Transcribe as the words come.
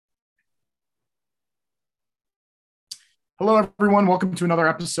Hello, everyone. Welcome to another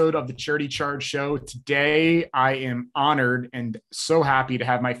episode of the Charity Charge Show. Today, I am honored and so happy to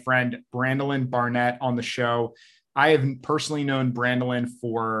have my friend Brandolon Barnett on the show. I have personally known Brandolon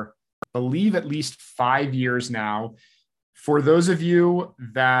for, I believe, at least 5 years now. For those of you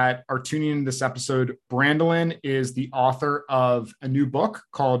that are tuning into this episode, Brandolon is the author of a new book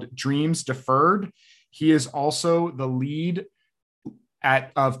called Dreams Deferred. He is also the lead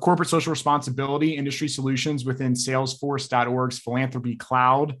of corporate social responsibility industry solutions within Salesforce.org's philanthropy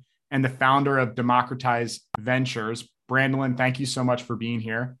cloud and the founder of Democratize Ventures. Brandolon, thank you so much for being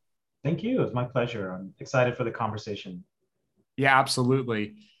here. Thank you. It's my pleasure. I'm excited for the conversation. Yeah,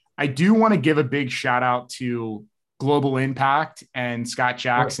 absolutely. I do want to give a big shout out to Global Impact and Scott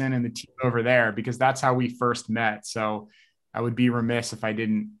Sure. Jackson and the team over there, because that's how we first met. So I would be remiss if I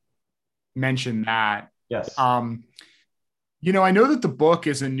didn't mention that. Yes. Um, I know that the book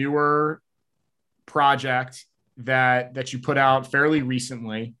is a newer project that you put out fairly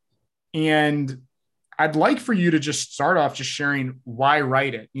recently, and I'd like for you to just start off just sharing why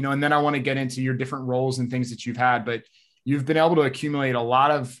write it, and then I want to get into your different roles and things that you've had, but you've been able to accumulate a lot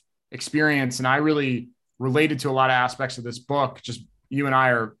of experience, and I really related to a lot of aspects of this book. Just you and I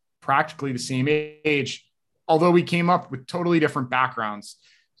are practically the same age, although we came up with totally different backgrounds.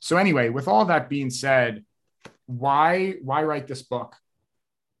 So anyway, with all that being said, why write this book?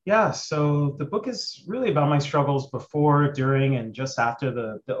 Yeah. So the book is really about my struggles before, during, and just after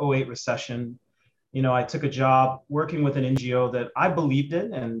the '08 recession. I took a job working with an NGO that I believed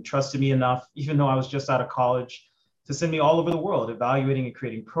in and trusted me enough, even though I was just out of college, to send me all over the world, evaluating and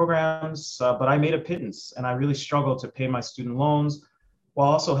creating programs. But I made a pittance and I really struggled to pay my student loans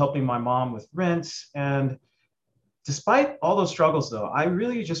while also helping my mom with rent. And despite all those struggles, though, I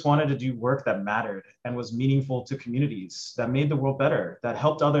really just wanted to do work that mattered and was meaningful to communities, that made the world better, that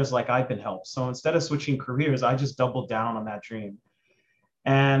helped others like I've been helped. So instead of switching careers, I just doubled down on that dream.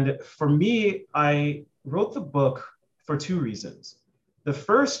 And for me, I wrote the book for two reasons. The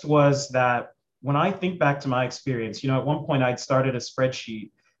first was that when I think back to my experience, at one point I'd started a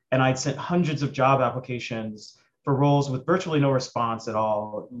spreadsheet and I'd sent hundreds of job applications for roles with virtually no response at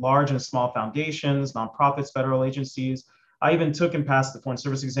all, large and small foundations, nonprofits, federal agencies. I even took and passed the foreign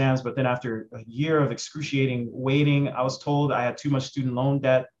service exams, but then after a year of excruciating waiting, I was told I had too much student loan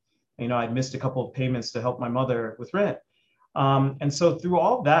debt. I'd missed a couple of payments to help my mother with rent. And so through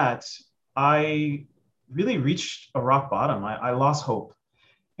all that, I really reached a rock bottom. I lost hope.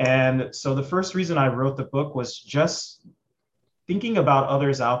 And so the first reason I wrote the book was just thinking about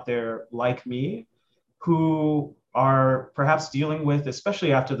others out there like me who are perhaps dealing with,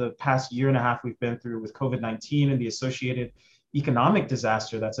 especially after the past year and a half we've been through with COVID-19 and the associated economic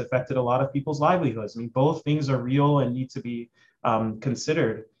disaster that's affected a lot of people's livelihoods. I mean, both things are real and need to be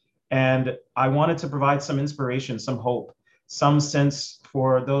considered. And I wanted to provide some inspiration, some hope, some sense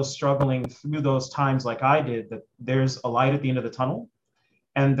for those struggling through those times like I did, that there's a light at the end of the tunnel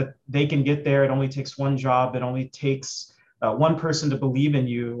and that they can get there. It only takes one job. It only takes one person to believe in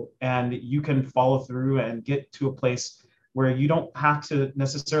you, and you can follow through and get to a place where you don't have to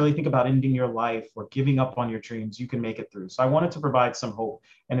necessarily think about ending your life or giving up on your dreams. You can make it through. So I wanted to provide some hope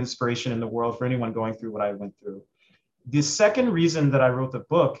and inspiration in the world for anyone going through what I went through. The second reason that I wrote the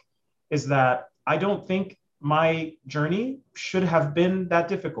book is that I don't think my journey should have been that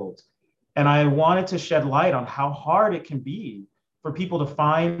difficult. And I wanted to shed light on how hard it can be for people to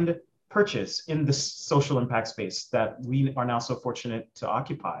find purchase in the social impact space that we are now so fortunate to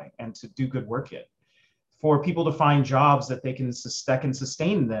occupy and to do good work in. For people to find jobs that that can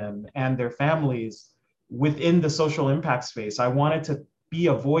sustain them and their families within the social impact space. I wanted to be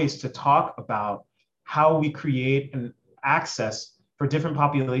a voice to talk about how we create an access for different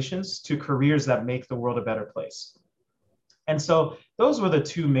populations to careers that make the world a better place. And so those were the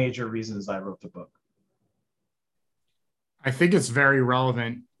two major reasons I wrote the book. I think it's very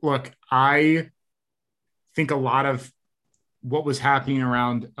relevant. Look, I think a lot of what was happening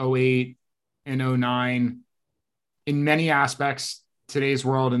around '08 and '09, in many aspects, today's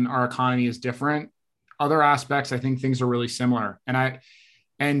world and our economy is different. Other aspects, I think things are really similar. And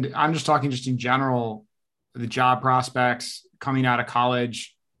I'm just talking just in general, the job prospects coming out of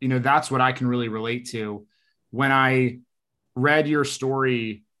college, that's what I can really relate to. When I read your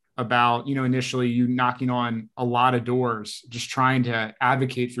story about, initially you knocking on a lot of doors, just trying to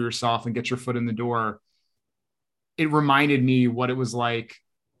advocate for yourself and get your foot in the door, it reminded me what it was like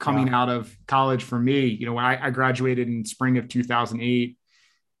coming Yeah. out of college for me. When I graduated in spring of 2008,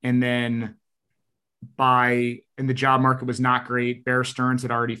 and then and the job market was not great. Bear Stearns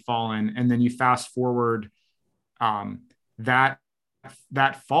had already fallen. And then you fast forward um, that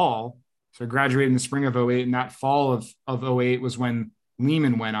fall, So I graduated in the spring of '08, and that fall of '08 was when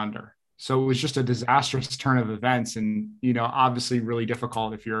Lehman went under. So it was just a disastrous turn of events, and obviously really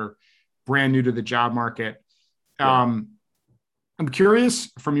difficult if you're brand new to the job market. Yeah. Um, I'm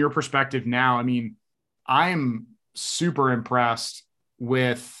curious from your perspective now. I mean, I'm super impressed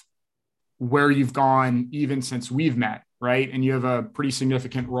with where you've gone even since we've met, right? And you have a pretty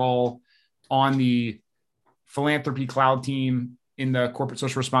significant role on the philanthropy cloud team in the corporate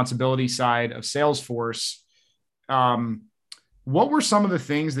social responsibility side of Salesforce. Um, what were some of the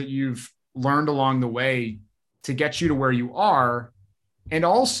things that you've learned along the way to get you to where you are? And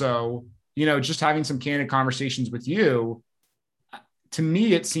also, just having some candid conversations with you, to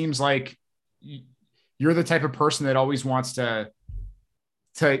me, it seems like you're the type of person that always wants to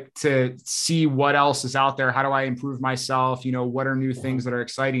see what else is out there. How do I improve myself? What are new things that are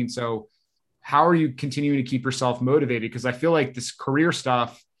exciting? So how are you continuing to keep yourself motivated? Because I feel like this career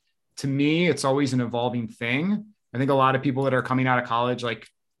stuff, to me, it's always an evolving thing. I think a lot of people that are coming out of college, like,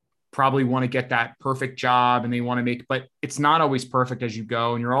 probably want to get that perfect job and they want to make, but it's not always perfect as you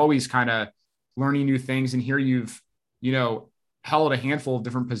go. And you're always kind of learning new things. And here you've, held a handful of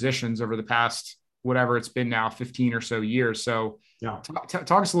different positions over the past, whatever it's been now, 15 or so years. So Yeah.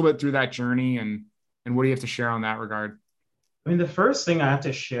 talk us a little bit through that journey, and what do you have to share on that regard? I mean, the first thing I have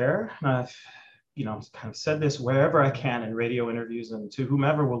to share, I've, kind of said this wherever I can in radio interviews and to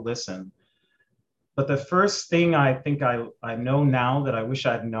whomever will listen. But the first thing I think I know now that I wish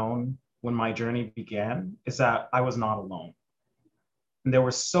I'd known when my journey began is that I was not alone. And there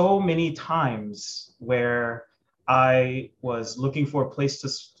were so many times where I was looking for a place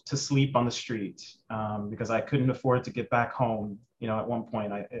to sleep on the street because I couldn't afford to get back home. At one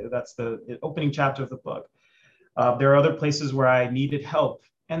point, that's the opening chapter of the book. There are other places where I needed help.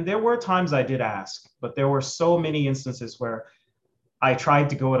 And there were times I did ask, but there were so many instances where I tried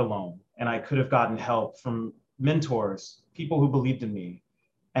to go it alone and I could have gotten help from mentors, people who believed in me.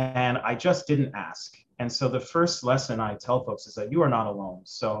 And I just didn't ask. And so the first lesson I tell folks is that you are not alone.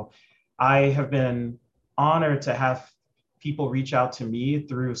 So I have been honored to have people reach out to me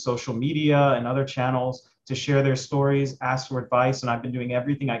through social media and other channels to share their stories, ask for advice. And I've been doing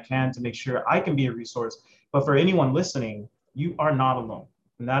everything I can to make sure I can be a resource. But for anyone listening, you are not alone.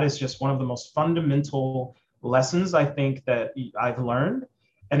 And that is just one of the most fundamental lessons I think that I've learned.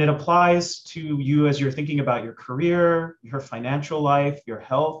 And it applies to you as you're thinking about your career, your financial life, your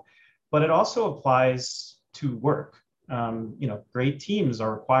health, but it also applies to work. Great teams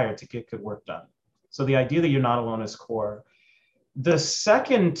are required to get good work done. So the idea that you're not alone is core. The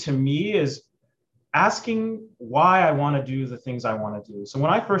second to me is asking why I want to do the things I want to do. So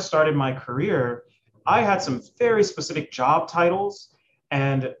when I first started my career, I had some very specific job titles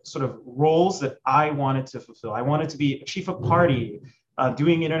and sort of roles that I wanted to fulfill. I wanted to be a chief of party,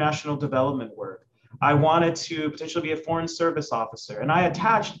 doing international development work. I wanted to potentially be a foreign service officer. And I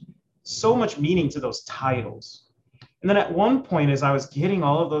attached so much meaning to those titles. And then at one point, as I was getting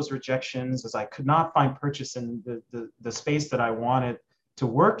all of those rejections, as I could not find purchase in the space that I wanted to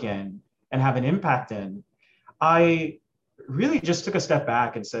work in and have an impact in, I really just took a step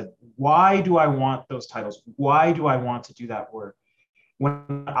back and said, why do I want those titles? Why do I want to do that work?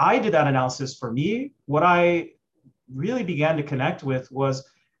 When I did that analysis for me, what I really began to connect with was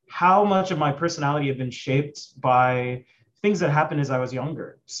how much of my personality had been shaped by things that happened as I was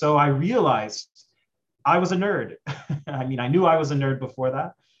younger. So I realized I was a nerd. I mean, I knew I was a nerd before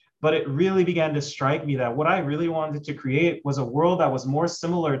that, but it really began to strike me that what I really wanted to create was a world that was more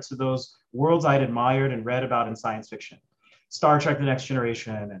similar to those worlds I'd admired and read about in science fiction. Star Trek: The Next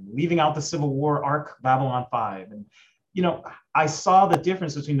Generation, and leaving out the Civil War arc, Babylon 5. And, I saw the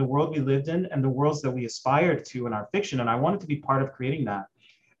difference between the world we lived in and the worlds that we aspired to in our fiction. And I wanted to be part of creating that.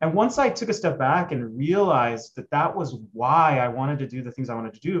 And once I took a step back and realized that that was why I wanted to do the things I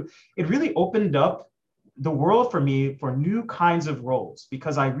wanted to do, it really opened up the world for me for new kinds of roles,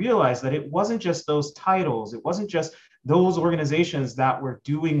 because I realized that it wasn't just those titles, it wasn't just those organizations that were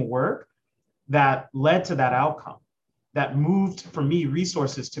doing work that led to that outcome, that moved for me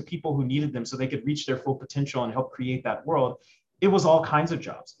resources to people who needed them so they could reach their full potential and help create that world. It was all kinds of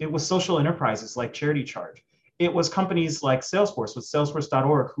jobs. It was social enterprises like Charity Charge. It was companies like Salesforce with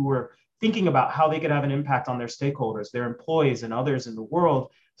salesforce.org who were thinking about how they could have an impact on their stakeholders, their employees, and others in the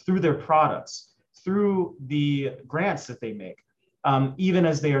world through their products, through the grants that they make, even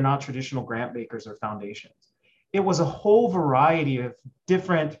as they are not traditional grant makers or foundations. It was a whole variety of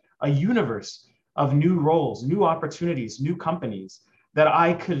different, a universe of new roles, new opportunities, new companies that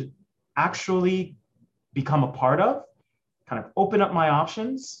I could actually become a part of, kind of open up my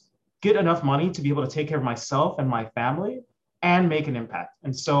options, get enough money to be able to take care of myself and my family, and make an impact.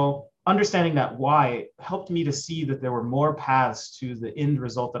 And so understanding that why helped me to see that there were more paths to the end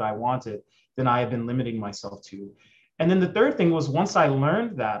result that I wanted than I had been limiting myself to. And then the third thing was, once I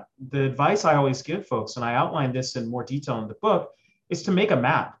learned that, the advice I always give folks, and I outline this in more detail in the book, is to make a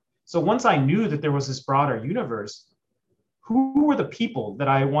map. So once I knew that there was this broader universe, who were the people that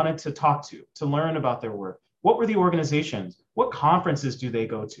I wanted to talk to learn about their work? What were the organizations? What conferences do they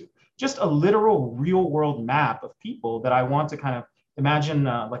go to? Just a literal real world map of people that I want to kind of imagine,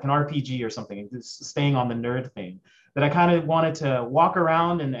 like an RPG or something, staying on the nerd thing, that I kind of wanted to walk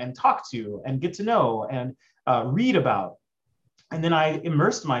around and talk to and get to know and read about. And then I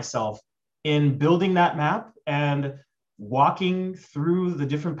immersed myself in building that map and walking through the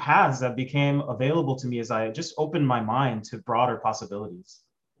different paths that became available to me as I just opened my mind to broader possibilities.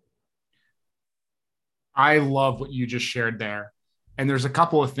 I love what you just shared there. And there's a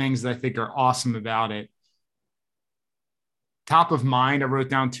couple of things that I think are awesome about it. Top of mind, I wrote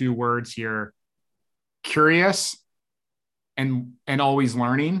down two words here: curious and always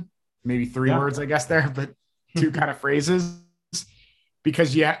learning. Maybe three words, I guess, there, but two kind of phrases.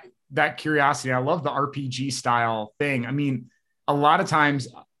 Because yeah, that curiosity, I love the RPG style thing. I mean, a lot of times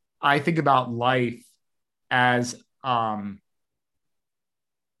I think about life as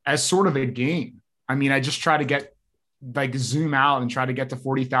sort of a game. I mean, I just try to get like zoom out and try to get to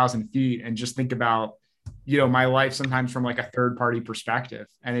 40,000 feet and just think about, my life sometimes from like a third party perspective.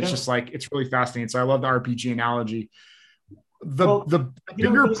 And it's just like, it's really fascinating. So I love the RPG analogy. The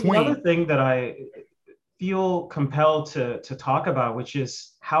bigger point. Another thing that I feel compelled to talk about, which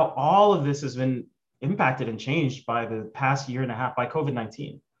is how all of this has been impacted and changed by the past year and a half by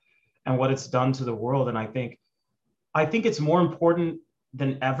COVID-19 and what it's done to the world. And I think it's more important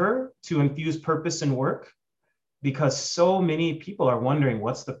than ever to infuse purpose in work, because so many people are wondering,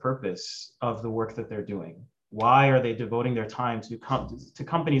 what's the purpose of the work that they're doing? Why are they devoting their time to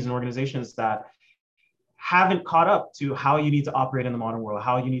companies and organizations that haven't caught up to how you need to operate in the modern world,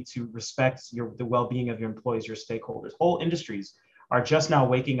 how you need to respect the well-being of your employees, your stakeholders? Whole industries are just now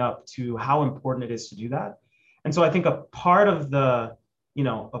waking up to how important it is to do that. And so I think a part of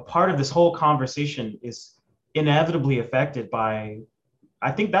this whole conversation is inevitably affected by,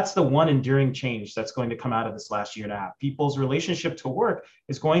 I think that's the one enduring change that's going to come out of this last year and a half. People's relationship to work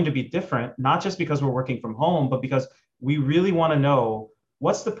is going to be different, not just because we're working from home, but because we really want to know,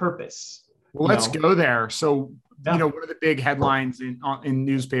 what's the purpose? Well, let's go there. So, one of the big headlines in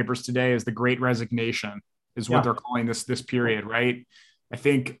newspapers today is the Great Resignation, is what they're calling this period, right? I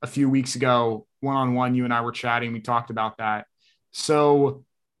think a few weeks ago, one-on-one, you and I were chatting, we talked about that. So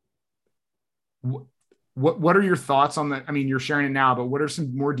what are your thoughts on that? I mean, you're sharing it now, but what are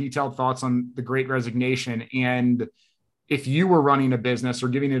some more detailed thoughts on the Great Resignation? And if you were running a business or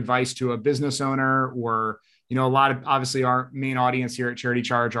giving advice to a business owner, or a lot of, obviously our main audience here at Charity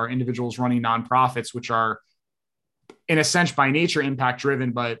Charge are individuals running nonprofits, which are in a sense by nature impact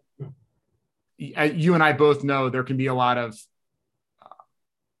driven, but you and I both know there can be a lot of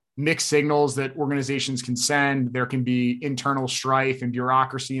mixed signals that organizations can send. There can be internal strife and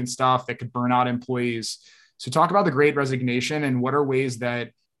bureaucracy and stuff that could burn out employees. So talk about the Great Resignation and what are ways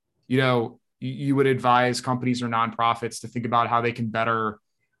that, you would advise companies or nonprofits to think about how they can better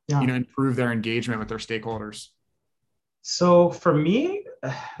improve their engagement with their stakeholders. So for me,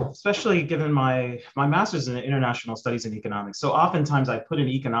 especially given my master's in international studies and economics, so oftentimes I put an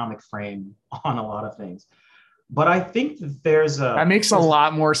economic frame on a lot of things. But I think that makes a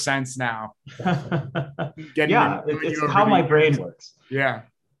lot more sense now. It's how my brain works. Yeah.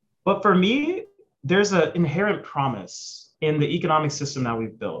 But for me, there's an inherent promise in the economic system that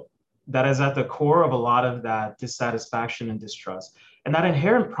we've built that is at the core of a lot of that dissatisfaction and distrust. And that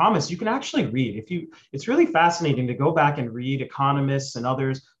inherent promise, you can actually read. It's really fascinating to go back and read economists and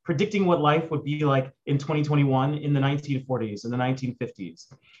others predicting what life would be like in 2021 in the 1940s, in the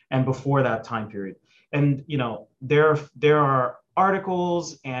 1950s, and before that time period. And there are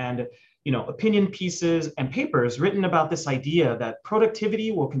articles and opinion pieces and papers written about this idea that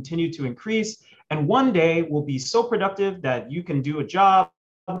productivity will continue to increase, and one day will be so productive that you can do a job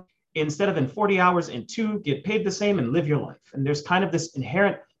instead of in 40 hours in 2, get paid the same and live your life. And there's kind of this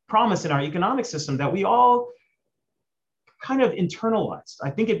inherent promise in our economic system that we all kind of internalized.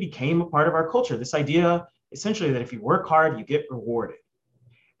 I think it became a part of our culture, this idea essentially that if you work hard, you get rewarded.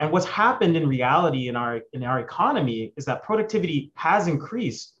 And what's happened in reality in our economy is that productivity has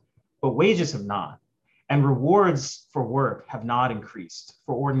increased, but wages have not. And rewards for work have not increased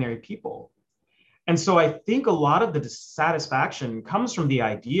for ordinary people. And so I think a lot of the dissatisfaction comes from the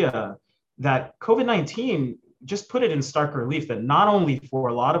idea that COVID-19 just put it in stark relief that not only for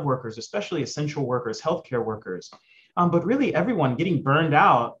a lot of workers, especially essential workers, healthcare workers, but really everyone getting burned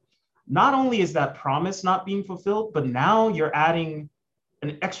out not only is that promise not being fulfilled, but now you're adding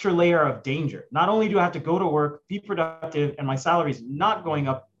an extra layer of danger. Not only do I have to go to work, be productive, and my salary is not going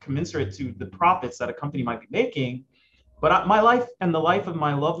up commensurate to the profits that a company might be making, but my life and the life of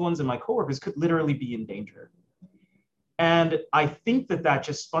my loved ones and my coworkers could literally be in danger. And I think that that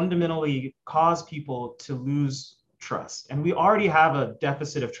just fundamentally caused people to lose trust. And we already have a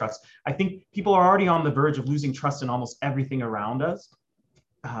deficit of trust. I think people are already on the verge of losing trust in almost everything around us,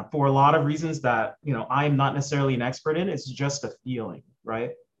 for a lot of reasons that, I am not necessarily an expert in. It's just a feeling,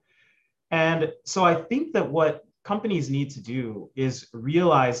 right? And so I think that what companies need to do is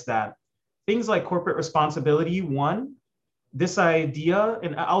realize that things like corporate responsibility, one, this idea,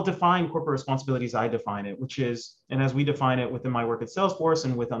 and I'll define corporate responsibility as I define it, which is, and as we define it within my work at Salesforce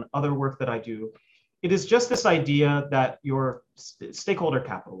and with other work that I do, it is just this idea that your stakeholder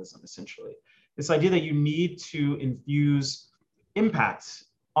capitalism, essentially, this idea that you need to infuse impacts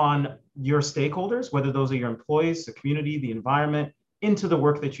on your stakeholders, whether those are your employees, the community, the environment, into the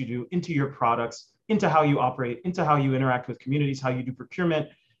work that you do, into your products, into how you operate, into how you interact with communities, how you do procurement.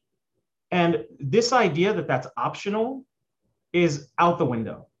 And this idea that that's optional is out the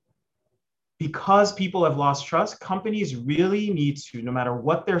window. Because people have lost trust, companies really need to, no matter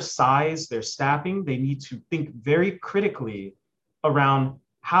what their size, their staffing, they need to think very critically around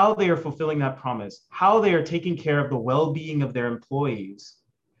how they are fulfilling that promise, how they are taking care of the well-being of their employees,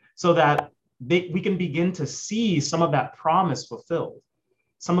 so that we can begin to see some of that promise fulfilled.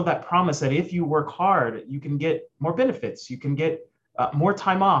 Some of that promise that if you work hard, you can get more benefits, you can get more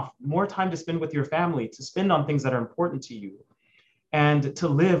time off, more time to spend with your family, to spend on things that are important to you, and to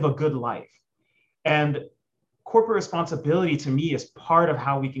live a good life. And corporate responsibility to me is part of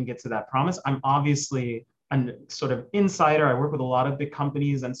how we can get to that promise. I'm obviously a sort of insider. I work with a lot of big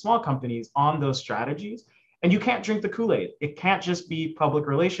companies and small companies on those strategies. And you can't drink the Kool-Aid. It can't just be public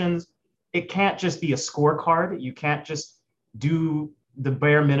relations. It can't just be a scorecard. You can't just do the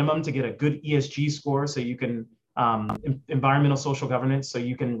bare minimum to get a good ESG score so you can environmental social governance, so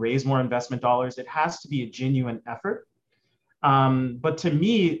you can raise more investment dollars. It has to be a genuine effort. But to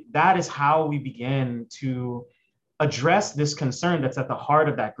me, that is how we begin to address this concern that's at the heart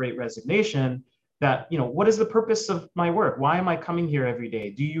of that great resignation, that, what is the purpose of my work? Why am I coming here every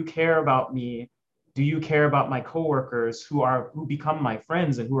day? Do you care about me? Do you care about my coworkers who become my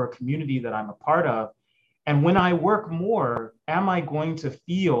friends and who are a community that I'm a part of? And when I work more, am I going to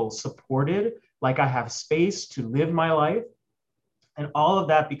feel supported, like I have space to live my life? And all of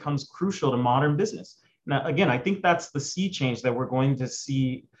that becomes crucial to modern business. Now, again, I think that's the sea change that we're going to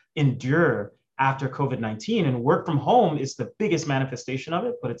see endure after COVID-19. And work from home is the biggest manifestation of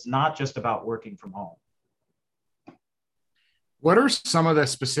it, but it's not just about working from home. What are some of the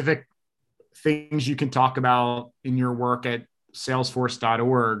specific things you can talk about in your work at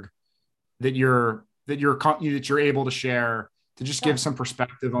salesforce.org that you're able to share, to just give some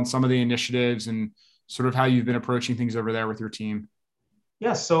perspective on some of the initiatives and sort of how you've been approaching things over there with your team?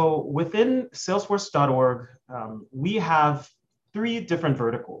 Yeah, so within salesforce.org, we have 3 different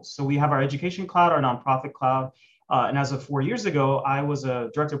verticals. So we have our education cloud, our nonprofit cloud, and as of 4 years ago, I was a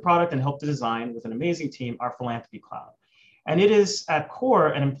director of product and helped to design with an amazing team our philanthropy cloud. And it is at core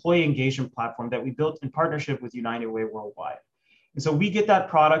an employee engagement platform that we built in partnership with United Way Worldwide. And so we get that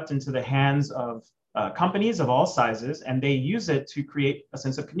product into the hands of companies of all sizes, and they use it to create a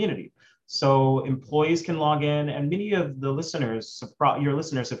sense of community. So employees can log in, and many of the listeners, your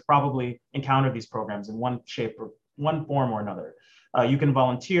listeners, have probably encountered these programs in one shape or one form or another. You can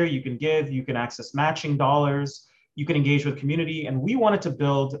volunteer, you can give, you can access matching dollars, you can engage with community. And we wanted to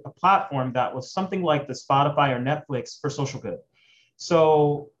build a platform that was something like the Spotify or Netflix for social good.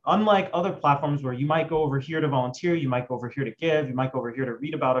 So unlike other platforms where you might go over here to volunteer, you might go over here to give, you might go over here to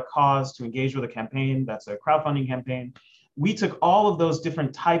read about a cause, to engage with a campaign, that's a crowdfunding campaign. We took all of those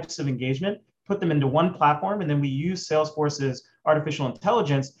different types of engagement, put them into one platform, and then we use Salesforce's artificial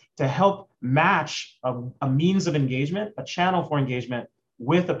intelligence to help match a means of engagement, a channel for engagement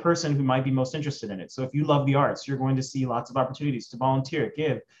with a person who might be most interested in it. So if you love the arts, you're going to see lots of opportunities to volunteer,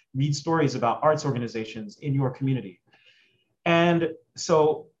 give, read stories about arts organizations in your community. And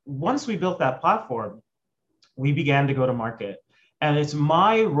so once we built that platform, we began to go to market. And it's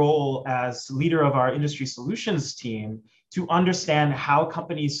my role as leader of our industry solutions team to understand how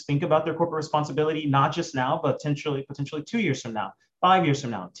companies think about their corporate responsibility, not just now, but potentially 2 years from now, 5 years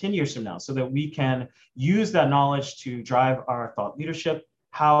from now, 10 years from now, so that we can use that knowledge to drive our thought leadership,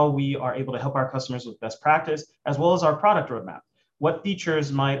 how we are able to help our customers with best practice, as well as our product roadmap. What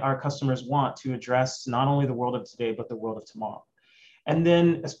features might our customers want to address not only the world of today, but the world of tomorrow? And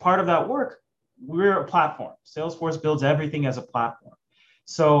then as part of that work, we're a platform. Salesforce builds everything as a platform.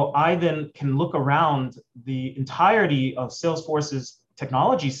 So I then can look around the entirety of Salesforce's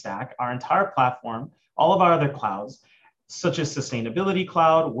technology stack, our entire platform, all of our other clouds, such as Sustainability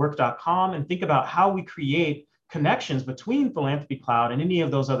Cloud, Work.com, and think about how we create connections between Philanthropy Cloud and any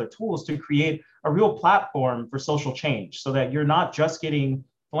of those other tools to create a real platform for social change so that you're not just getting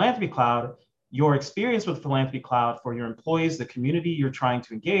Philanthropy Cloud, your experience with Philanthropy Cloud for your employees, the community you're trying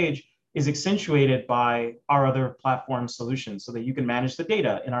to engage, is accentuated by our other platform solutions so that you can manage the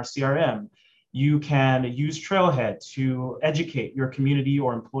data in our CRM. You can use Trailhead to educate your community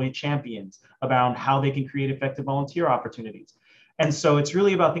or employee champions about how they can create effective volunteer opportunities. And so it's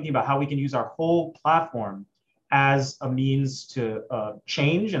really about thinking about how we can use our whole platform as a means to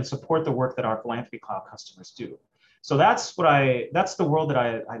change and support the work that our Philanthropy Cloud customers do. So that's the world that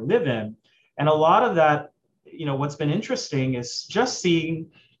I live in. And a lot of that, what's been interesting is just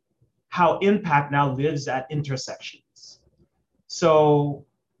seeing how impact now lives at intersections. So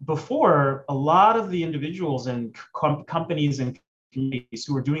before, a lot of the individuals and companies and communities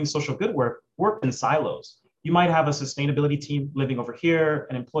who are doing social good work worked in silos. You might have a sustainability team living over here,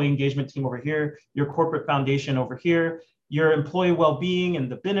 an employee engagement team over here, your corporate foundation over here, your employee well-being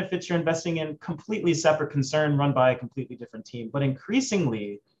and the benefits you're investing in, completely separate concern run by a completely different team. But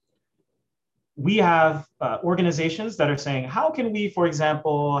increasingly, we have organizations that are saying, how can we, for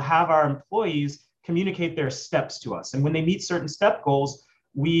example, have our employees communicate their steps to us? And when they meet certain step goals,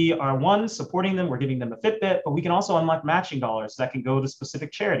 we are, one, supporting them, we're giving them a Fitbit, but we can also unlock matching dollars that can go to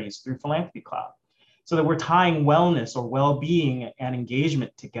specific charities through Philanthropy Cloud, so that we're tying wellness or well-being and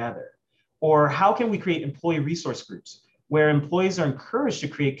engagement together. Or how can we create employee resource groups where employees are encouraged to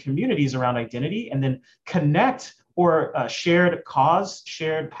create communities around identity and then connect or shared cause,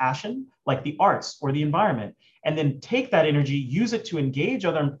 shared passion, like the arts or the environment, and then take that energy, use it to engage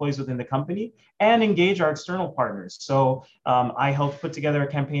other employees within the company and engage our external partners. So I helped put together a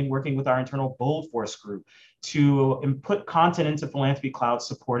campaign working with our internal Bold Force group to put content into Philanthropy Cloud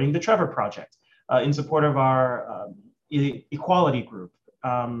supporting the Trevor Project in support of our equality group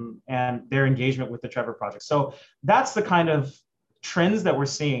and their engagement with the Trevor Project. So that's the kind of trends that we're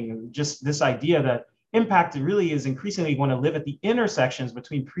seeing, just this idea that impact really is increasingly going to live at the intersections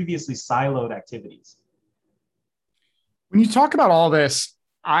between previously siloed activities. When you talk about all this,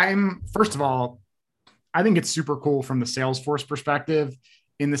 first of all, I think it's super cool from the Salesforce perspective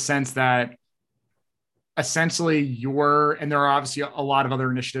in the sense that essentially and there are obviously a lot of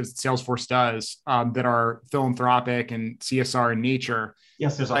other initiatives that Salesforce does that are philanthropic and CSR in nature.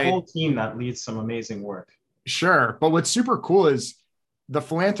 Yes, there's a whole team that leads some amazing work. Sure. But what's super cool is the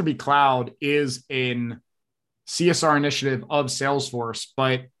Philanthropy Cloud is an CSR initiative of Salesforce,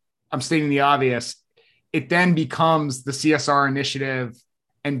 but I'm stating the obvious. It then becomes the CSR initiative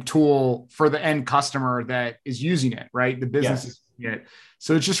and tool for the end customer that is using it, right? The business is using it.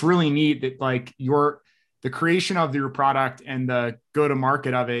 So it's just really neat that like the creation of your product and the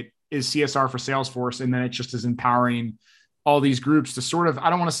go-to-market of it is CSR for Salesforce. And then it just is empowering all these groups to sort of, I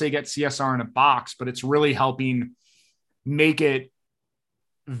don't want to say get CSR in a box, but it's really helping make it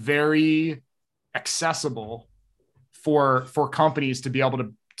very accessible for companies to be able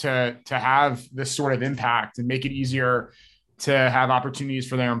to have this sort of impact and make it easier to have opportunities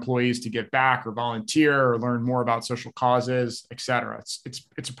for their employees to give back or volunteer or learn more about social causes, et cetera.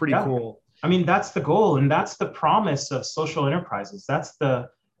 It's a pretty cool. I mean, that's the goal. And that's the promise of social enterprises. That's the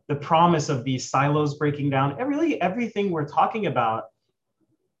promise of these silos breaking down. And really everything we're talking about,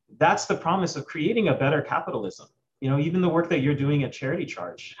 that's the promise of creating a better capitalism. Even the work that you're doing at Charity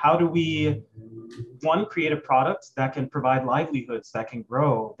Charge, how do we, one, create a product that can provide livelihoods, that can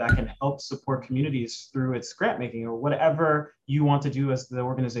grow, that can help support communities through its grant making or whatever you want to do as the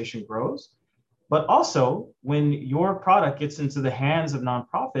organization grows. But also when your product gets into the hands of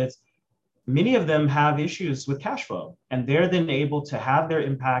nonprofits, many of them have issues with cash flow and they're then able to have their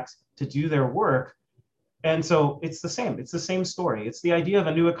impact to do their work. And so it's the same story. It's the idea of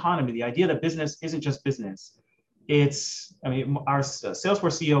a new economy, the idea that business isn't just business. Our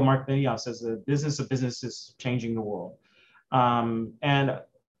Salesforce CEO, Mark Benioff, says the business of business is changing the world. And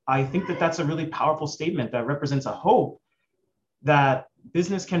I think that that's a really powerful statement that represents a hope that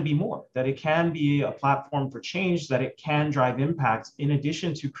business can be more, that it can be a platform for change, that it can drive impact in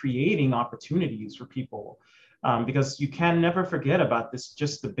addition to creating opportunities for people. Because you can never forget about this,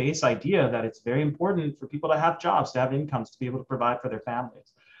 just the base idea that it's very important for people to have jobs, to have incomes, to be able to provide for their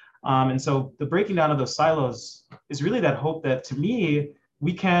families. And so the breaking down of those silos is really that hope that, to me,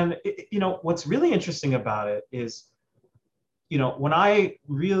 we can, what's really interesting about it is, when I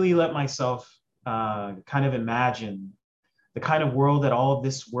really let myself kind of imagine the kind of world that all of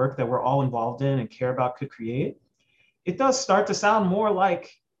this work that we're all involved in and care about could create, it does start to sound more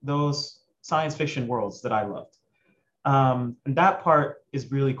like those science fiction worlds that I loved. And that part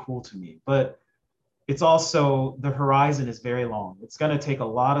is really cool to me. But it's also, the horizon is very long. It's going to take a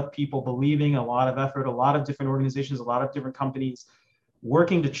lot of people believing, a lot of effort, a lot of different organizations, a lot of different companies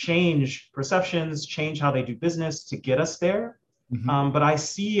working to change perceptions, change how they do business to get us there. Mhm. But I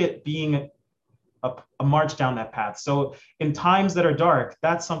see it being a march down that path. So in times that are dark,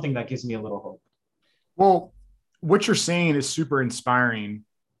 that's something that gives me a little hope. Well, what you're saying is super inspiring.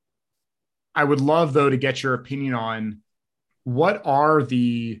 I would love though to get your opinion on what are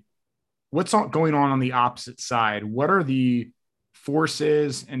the what's going on the opposite side? What are the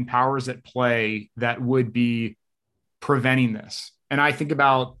forces and powers at play that would be preventing this? And I think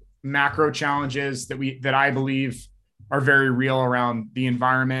about macro challenges that I believe are very real around the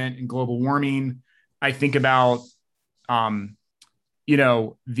environment and global warming. I think about um,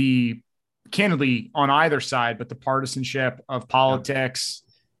 the candidly on either side, but the partisanship of Yeah. politics.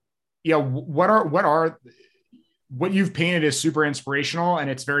 What you've painted is super inspirational, and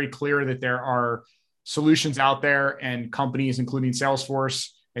it's very clear that there are solutions out there and companies, including Salesforce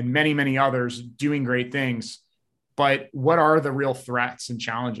and many, many others, doing great things. But what are the real threats and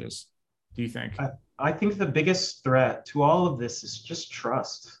challenges, do you think? I, I think the biggest threat to all of this is just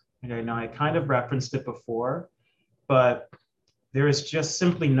trust. I kind of referenced it before, but there is just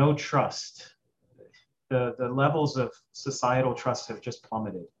simply no trust. The levels of societal trust have just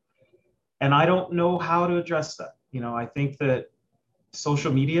plummeted. And I don't know how to address that. I think that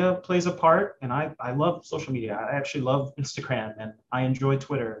social media plays a part, and I love social media. I actually love Instagram and I enjoy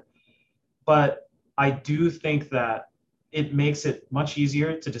Twitter. But I do think that it makes it much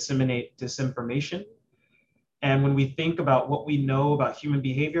easier to disseminate disinformation. And when we think about what we know about human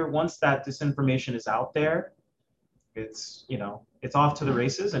behavior, once that disinformation is out there, it's off to the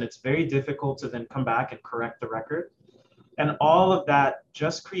races, and it's very difficult to then come back and correct the record. And all of that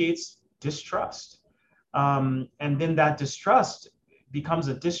just creates distrust. And then that distrust becomes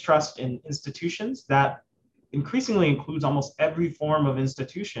a distrust in institutions that increasingly includes almost every form of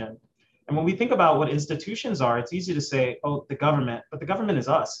institution. And when we think about what institutions are, it's easy to say, oh, the government, but the government is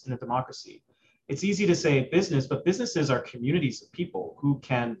us in a democracy. It's easy to say business, but businesses are communities of people who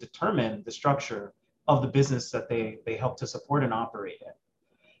can determine the structure of the business that they help to support and operate in.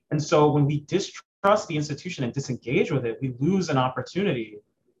 And so when we distrust the institution and disengage with it, we lose an opportunity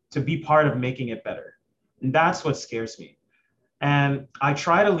to be part of making it better. And that's what scares me. And I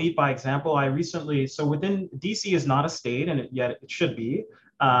try to lead by example. So within DC is not a state, and yet it should be.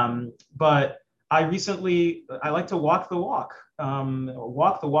 But I like to walk the walk,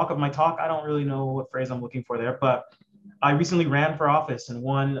 walk the walk of my talk. I don't really know what phrase I'm looking for there, but I recently ran for office and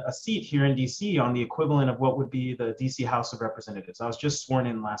won a seat here in DC on the equivalent of what would be the DC House of Representatives. I was just sworn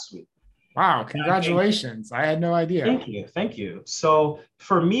in last week. Wow, I think, congratulations. I had no idea. thank you, thank you. So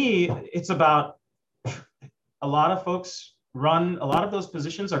for me, it's about a lot of folks run, a lot of those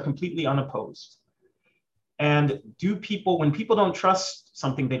positions are completely unopposed. And when people don't trust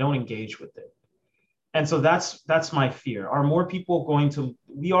something, they don't engage with it. And so that's my fear. Are more people going to,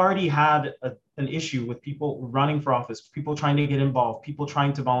 we already had an issue with people running for office, people trying to get involved, people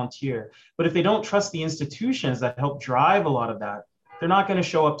trying to volunteer. But if they don't trust the institutions that help drive a lot of that, they're not going to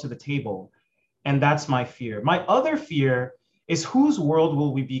show up to the table. And that's my fear. My other fear is, whose world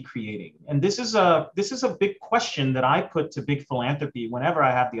will we be creating? And this is a big question that I put to big philanthropy whenever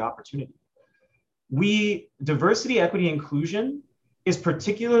I have the opportunity. Diversity, equity, inclusion is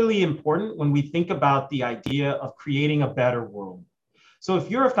particularly important when we think about the idea of creating a better world. So if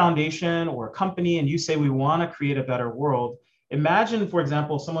you're a foundation or a company and you say we want to create a better world, imagine, for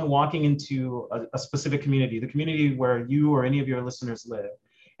example, someone walking into a specific community, the community where you or any of your listeners live,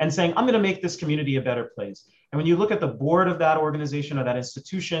 and saying, I'm going to make this community a better place. And when you look at the board of that organization or that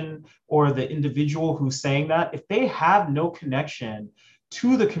institution or the individual who's saying that, if they have no connection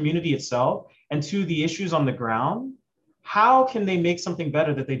to the community itself and to the issues on the ground, how can they make something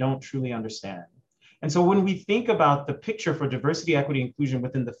better that they don't truly understand? And so when we think about the picture for diversity, equity, inclusion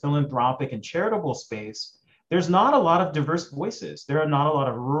within the philanthropic and charitable space, there's not a lot of diverse voices. There are not a lot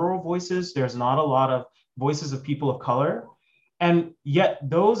of rural voices. There's not a lot of voices of people of color. And yet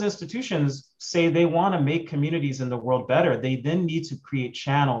those institutions say they want to make communities in the world better. They then need to create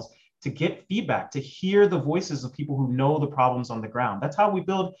channels to get feedback, to hear the voices of people who know the problems on the ground. That's how we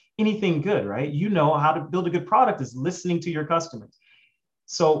build anything good, right? You know how to build a good product is listening to your customers.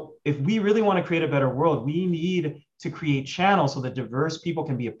 So if we really want to create a better world, we need to create channels so that diverse people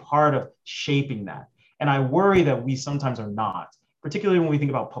can be a part of shaping that. And I worry that we sometimes are not, particularly when we think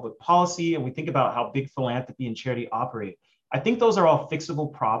about public policy and we think about how big philanthropy and charity operate. I think those are all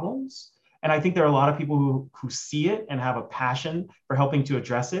fixable problems. And I think there are a lot of people who see it and have a passion for helping to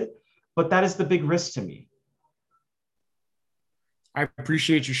address it. But that is the big risk to me. I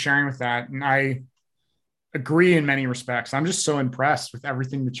appreciate you sharing with that. And I agree in many respects. I'm just so impressed with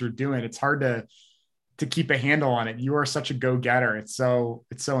everything that you're doing. It's hard to keep a handle on it. You are such a go-getter. It's so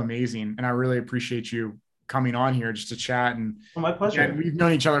amazing. And I really appreciate you coming on here just to chat. And Well, my again, pleasure. we've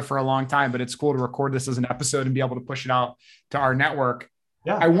known each other for a long time, but it's cool to record this as an episode and be able to push it out to our network.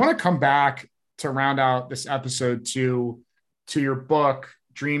 I Yeah. want to come back to round out this episode to your book,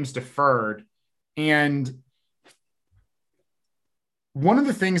 Dreams Deferred. And one of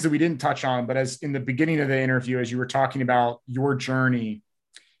the things that we didn't touch on, but as in the beginning of the interview, as you were talking about your journey,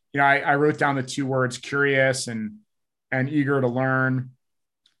 I wrote down the two words curious and eager to learn.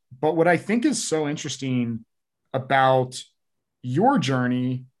 But what I think is so interesting about your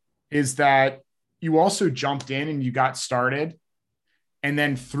journey is that you also jumped in and you got started. And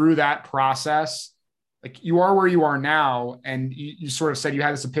then through that process, like you are where you are now. And you sort of said you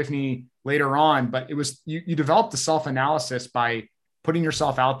had this epiphany later on, but it was you developed the self-analysis by putting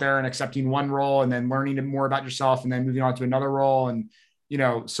yourself out there and accepting one role and then learning more about yourself and then moving on to another role and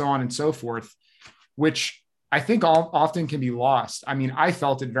so on and so forth, which I think often can be lost. I mean, I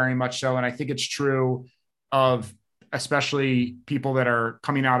felt it very much so. And I think it's true of especially people that are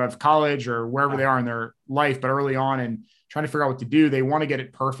coming out of college or wherever they are in their life, but early on and trying to figure out what to do, they want to get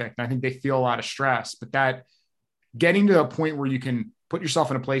it perfect. And I think they feel a lot of stress, but that getting to a point where you can put yourself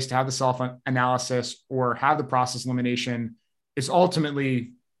in a place to have the self analysis or have the process elimination is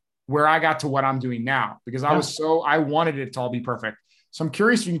ultimately where I got to what I'm doing now, because Yeah. I wanted it to all be perfect. So I'm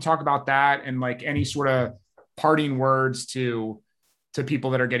curious if you can talk about that and like any sort of parting words to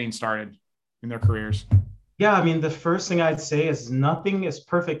people that are getting started in their careers. Yeah, I mean, the first thing I'd say is nothing is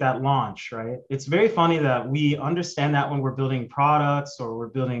perfect at launch, right? It's very funny that we understand that when we're building products or we're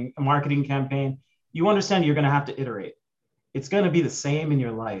building a marketing campaign, you understand you're going to have to iterate. It's going to be the same in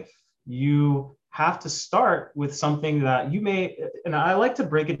your life. You have to start with something that you may, and I like to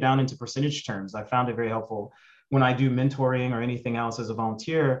break it down into percentage terms. I found it very helpful when I do mentoring or anything else as a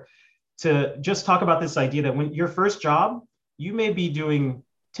volunteer to just talk about this idea that when your first job, you may be doing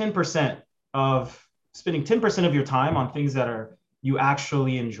 10% of spending 10% of your time on things that are you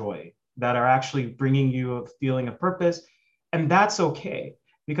actually enjoy, that are actually bringing you a feeling of purpose. And that's okay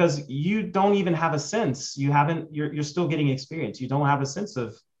because you don't even have a sense. You're still getting experience. You don't have a sense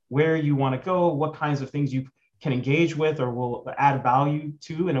of where you want to go, what kinds of things you can engage with or will add value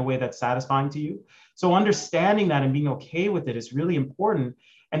to in a way that's satisfying to you. So understanding that and being okay with it is really important.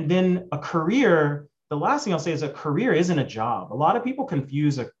 And then a career, the last thing I'll say is a career isn't a job. A lot of people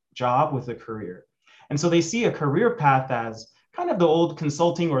confuse a job with a career. And so they see a career path as kind of the old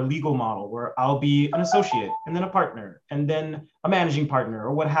consulting or legal model where I'll be an associate and then a partner and then a managing partner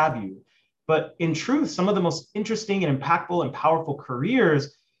or what have you. But in truth, some of the most interesting and impactful and powerful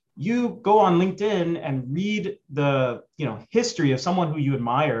careers, you go on LinkedIn and read the history of someone who you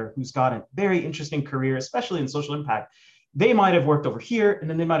admire who's got a very interesting career, especially in social impact. They might have worked over here and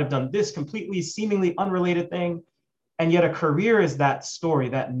then they might have done this completely seemingly unrelated thing. And yet a career is that story,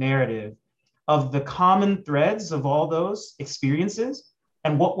 that narrative of the common threads of all those experiences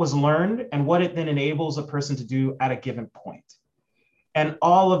and what was learned and what it then enables a person to do at a given point. And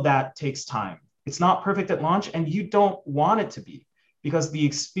all of that takes time. It's not perfect at launch, and you don't want it to be, because the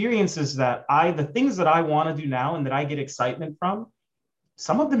experiences the things that I want to do now and that I get excitement from,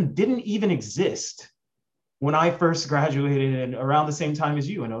 some of them didn't even exist when I first graduated and around the same time as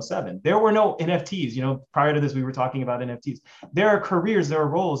you in '07. There were no NFTs. Prior to this, we were talking about NFTs. There are careers, there are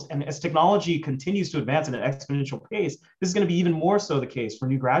roles. And as technology continues to advance at an exponential pace, this is going to be even more so the case for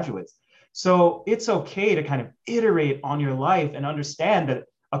new graduates. So it's okay to kind of iterate on your life and understand that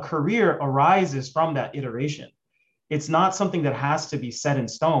a career arises from that iteration. It's not something that has to be set in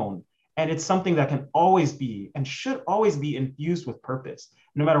stone. And it's something that can always be and should always be infused with purpose.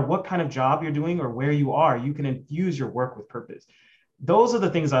 No matter what kind of job you're doing or where you are, you can infuse your work with purpose. Those are the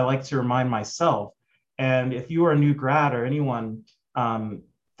things I like to remind myself. And if you are a new grad or anyone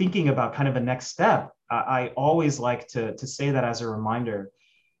thinking about kind of a next step, I always like to say that as a reminder.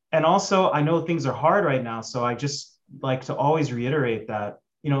 And also, I know things are hard right now, so I just like to always reiterate that,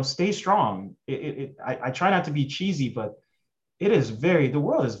 stay strong. I try not to be cheesy, but the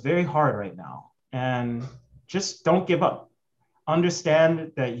world is very hard right now. And just don't give up.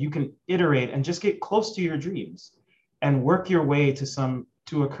 Understand that you can iterate and just get close to your dreams and work your way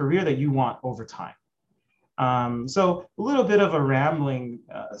to a career that you want over time. So a little bit of a rambling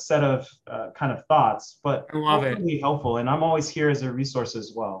set of kind of thoughts, but I love it. hopefully helpful. And I'm always here as a resource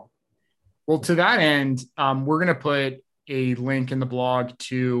as well. Well, to that end, we're going to put a link in the blog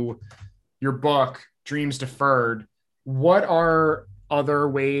to your book, Dreams Deferred, what are other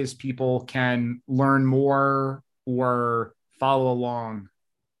ways people can learn more or follow along?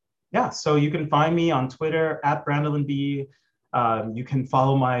 Yeah, so you can find me on Twitter at Brandolon B. You can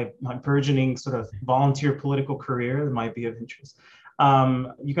follow my burgeoning sort of volunteer political career that might be of interest.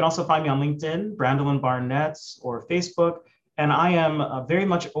 You can also find me on LinkedIn, Brandolon Barnett, or Facebook. And I am very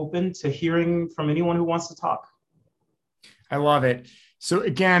much open to hearing from anyone who wants to talk. I love it. So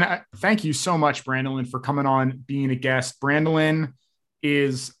again, thank you so much, Brandolin, for coming on, being a guest. Brandolin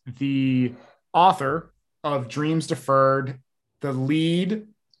is the author of Dreams Deferred, the lead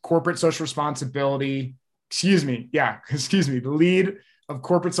corporate social responsibility, the lead of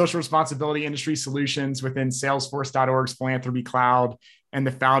corporate social responsibility industry solutions within Salesforce.org's Philanthropy Cloud, and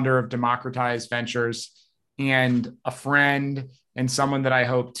the founder of Democratized Ventures, and a friend and someone that I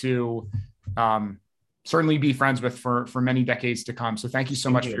hope to certainly be friends with for many decades to come. So thank you so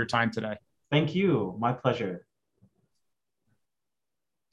Thank much for you. your time today. Thank you. My pleasure.